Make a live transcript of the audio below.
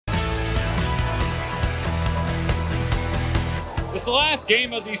was the last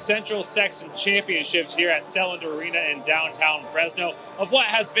game of the Central Section Championships here at Selland Arena in downtown Fresno of what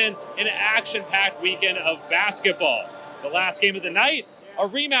has been an action-packed weekend of basketball. The last game of the night, a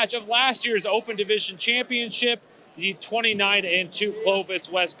rematch of last year's Open Division Championship, the 29-2 Clovis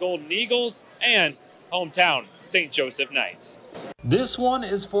West Golden Eagles, and hometown St. Joseph Knights. This one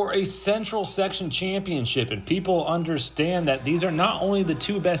is for a Central Section Championship, and people understand that these are not only the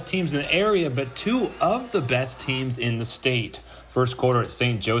two best teams in the area, but two of the best teams in the state. First quarter at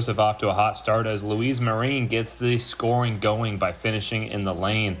St. Joseph off to a hot start as Louise Marine gets the scoring going by finishing in the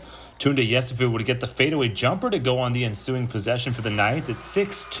lane. Tunde Yesufu would get the fadeaway jumper to go on the ensuing possession for the Knights at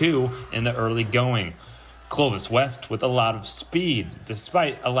 6-2 in the early going. Clovis West with a lot of speed,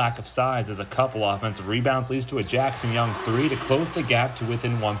 despite a lack of size, as a couple offensive rebounds leads to a Jackson Young three to close the gap to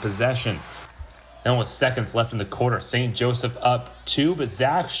within one possession. Then with seconds left in the quarter, St. Joseph up 2, but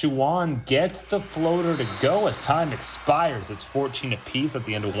Zach Shuan gets the floater to go as time expires. It's 14 apiece at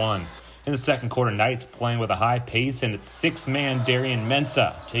the end of one. In the second quarter, Knights playing with a high pace, and it's six-man Darian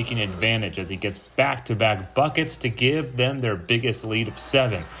Mensah taking advantage as he gets back-to-back buckets to give them their biggest lead of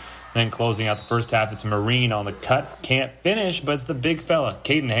 7. Then closing out the first half, it's Marine on the cut. Can't finish, but it's the big fella,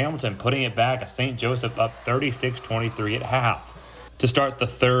 Caden Hamilton, putting it back as St. Joseph up 36-23 at half. To start the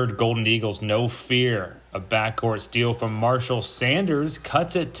third, Golden Eagles no fear. A backcourt steal from Marshall Sanders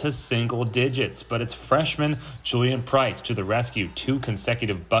cuts it to single digits, but it's freshman Julian Price to the rescue. 2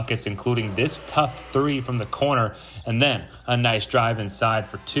 consecutive buckets, including this tough 3 from the corner, and then a nice drive inside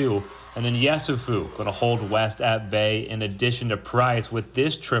for 2. And then Yesufu going to hold West at bay in addition to Price with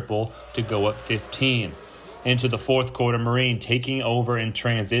this triple to go up 15. Into the fourth quarter, Marine taking over in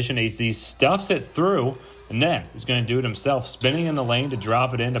transition as he stuffs it through, and then he's going to do it himself, spinning in the lane to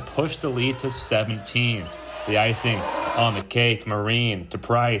drop it in to push the lead to 17. The icing on the cake, Marine to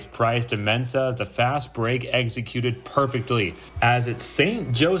Price, Price to Mensah as the fast break executed perfectly. As it's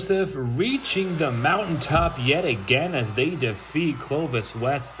St. Joseph reaching the mountaintop yet again as they defeat Clovis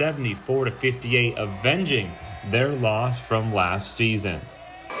West 74-58, avenging their loss from last season.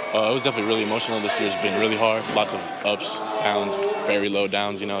 It was definitely really emotional. This year's been really hard. Lots of ups, downs, very low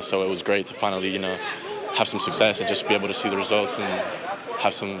downs, so it was great to finally, have some success and just be able to see the results and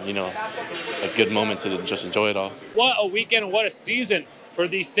have some, a good moment to just enjoy it all. What a weekend, what a season for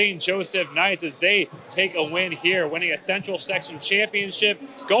the St. Joseph Knights as they take a win here, winning a Central Section Championship,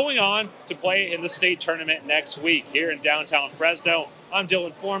 going on to play in the state tournament next week here in downtown Fresno. I'm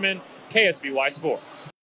Dylan Foreman, KSBY Sports.